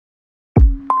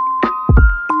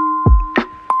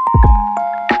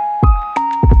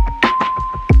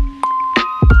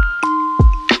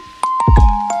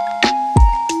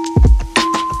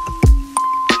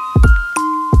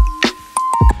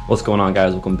What's going on,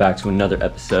 guys? Welcome back to another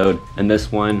episode. In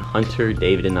this one, Hunter,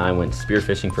 David, and I went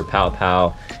spearfishing for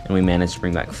PaoPao, and we managed to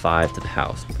bring back 5 to the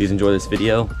house. Please enjoy this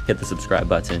video, hit the subscribe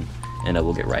button, and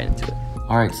we'll get right into it.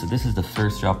 Alright, so this is the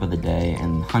first drop of the day,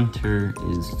 and Hunter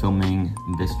is filming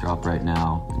this drop right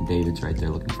now, and David's right there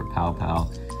looking for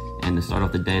PaoPao. And to start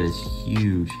off the day, this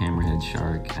huge hammerhead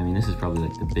shark. I mean, this is probably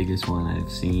like the biggest one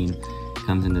I've seen.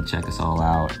 Comes in to check us all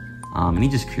out, and he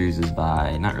just cruises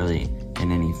by, not really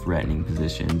in any threatening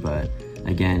position, but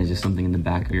again, it's just something in the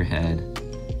back of your head.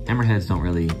 Hammerheads don't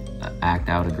really act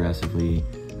out aggressively.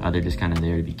 They're just kind of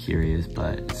there to be curious,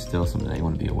 but it's still something that you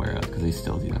want to be aware of because they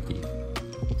still do have to eat.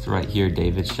 So right here,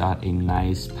 David shot a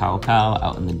nice PaoPao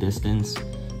out in the distance,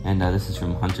 and this is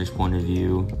from Hunter's point of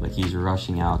view, but he's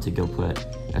rushing out to go put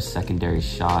a secondary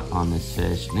shot on this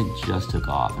fish, and it just took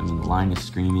off. I mean, the line is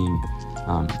screaming.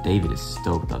 David is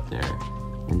stoked up there.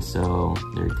 And so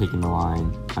they're taking the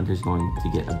line. Hunter's going to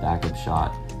get a backup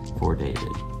shot for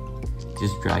David.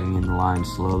 Just dragging in the line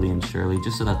slowly and surely,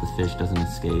 just so that the fish doesn't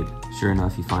escape. Sure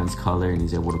enough, he finds color and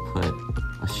he's able to put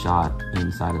a shot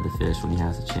inside of the fish when he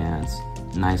has a chance.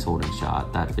 Nice holding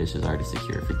shot. That fish is already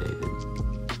secure for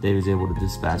David. David's able to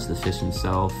dispatch the fish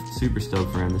himself. Super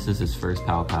stoked for him. This is his first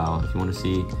PaoPao. If you want to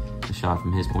see the shot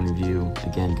from his point of view,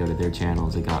 again, go to their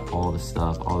channels. They got all the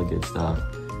stuff, all the good stuff.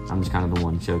 I'm just kind of the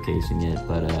one showcasing it,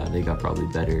 but they got probably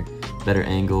better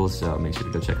angles, so make sure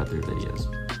to go check out their videos.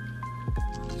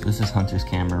 So this is Hunter's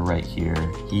camera right here.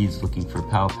 He's looking for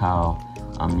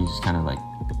PaoPao. He's just kind of like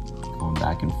going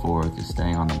back and forth, just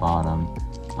staying on the bottom,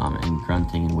 and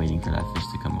grunting and waiting for that fish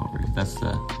to come over. That's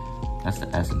the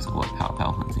essence of what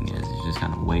PaoPao hunting is. He's just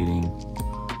kind of waiting,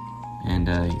 and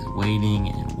he's waiting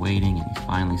and waiting, and he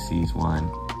finally sees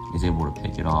one. He's able to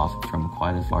pick it off from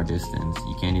quite a far distance.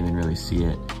 You can't even really see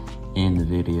it in the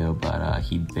video, but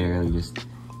he barely just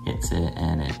hits it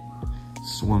and it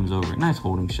swims over. Nice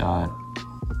holding shot.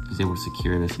 He's able to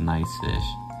secure this nice fish.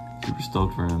 Super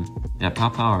stoked for him. Yeah,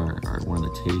 PaoPao are one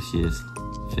of the tastiest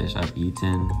fish I've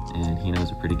eaten, and he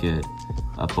knows a pretty good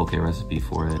poke recipe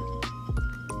for it.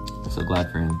 I'm so glad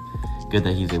for him. Good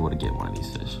that he's able to get one of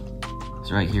these fish.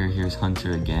 So right here, here's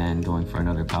Hunter again going for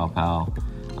another PaoPao.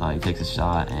 He takes a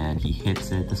shot and he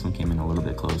hits it. This one came in a little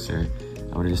bit closer.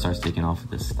 But it just starts taking off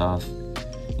with this stuff.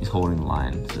 He's holding the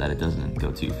line so that it doesn't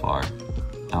go too far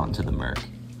out into the murk.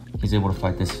 He's able to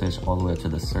fight this fish all the way up to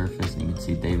the surface, and you can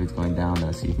see David's going down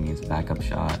to see if he gets a backup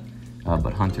shot,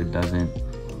 but Hunter doesn't.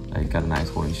 He got a nice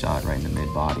holding shot right in the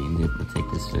mid-body, and he's able to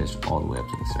take this fish all the way up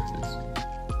to the surface.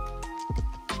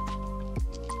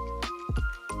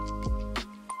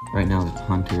 Right now,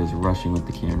 Hunter is rushing with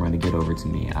the camera to get over to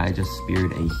me. I just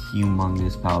speared a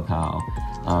humongous PaoPao,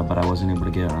 but I wasn't able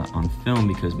to get it on film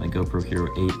because my GoPro Hero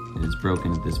 8 is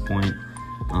broken at this point.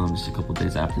 Just a couple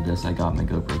days after this, I got my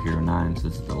GoPro Hero 9, so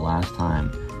this is the last time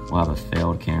we'll have a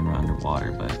failed camera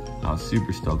underwater, but I was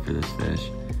super stoked for this fish.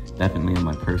 Definitely on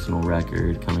my personal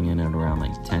record, coming in at around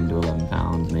like 10 to 11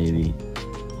 pounds maybe,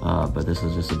 but this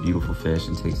was just a beautiful fish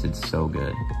and tasted so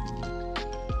good.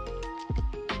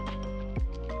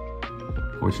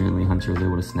 Fortunately, Hunter was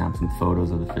able to snap some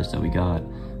photos of the fish that we got.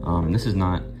 And this is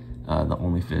not the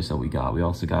only fish that we got. We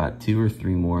also got 2 or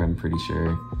 3 more, I'm pretty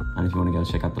sure. And if you want to go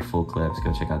check out the full clips,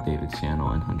 go check out David's channel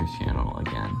and Hunter's channel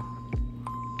again.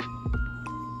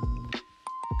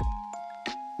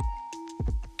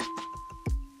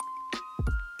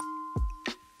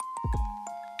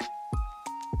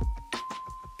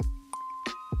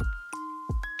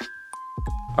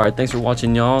 Alright, thanks for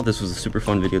watching, y'all. This was a super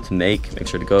fun video to make. Make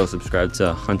sure to go subscribe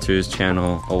to Hunter's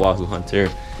channel, Oahu Hunter,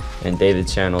 and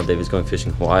David's channel, David's Going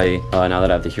Fishing Hawaii. Now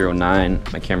that I have the Hero 9,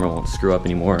 my camera won't screw up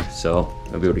anymore, so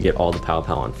I'll be able to get all the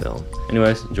PaoPao on film.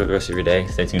 Anyways, enjoy the rest of your day.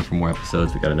 Stay tuned for more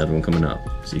episodes. We got another one coming up.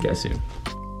 See you guys soon.